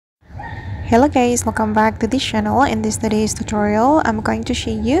Hello guys, welcome back to this channel. In this today's tutorial, I'm going to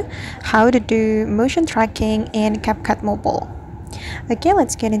show you how to do motion tracking in Capcut Mobile. Okay,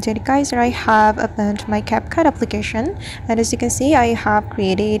 let's get into it guys. I have opened my Capcut application, and as you can see, I have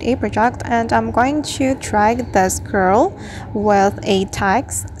created a project and I'm going to drag this girl with a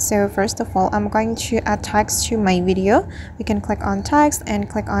text. So first of all, I'm going to add text to my video. We can click on text and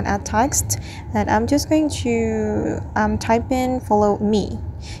click on add text, and I'm just going to type in follow me.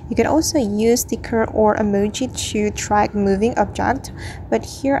 You can also use sticker or emoji to track moving object, but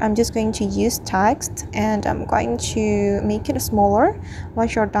here I'm just going to use text and I'm going to make it smaller.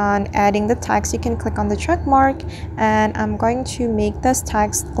 Once you're done adding the text, you can click on the check mark, and I'm going to make this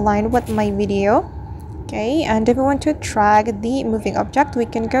text align with my video. Okay, and if we want to track the moving object, we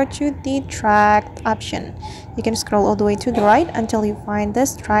can go to the track option. You can scroll all the way to the right until you find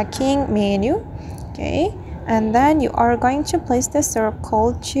this tracking menu. Okay, and then you are going to place the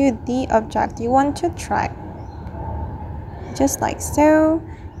circle to the object you want to track, just like so.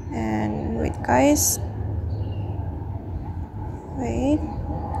 And wait guys, wait.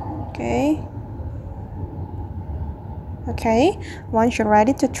 Okay, once you're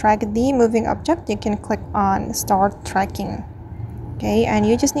ready to track the moving object, you can click on start tracking. Okay, and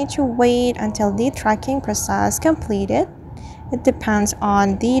you just need to wait until the tracking process completed. It depends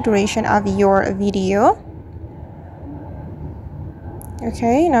on the duration of your video.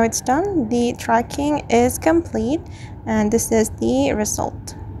 Okay, now it's done. The tracking is complete, and this is the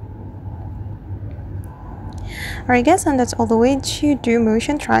result. Alright guys, and that's all the way to do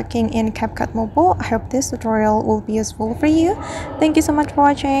motion tracking in Capcut Mobile. I hope this tutorial will be useful for you. Thank you so much for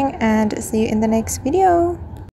watching, and see you in the next video.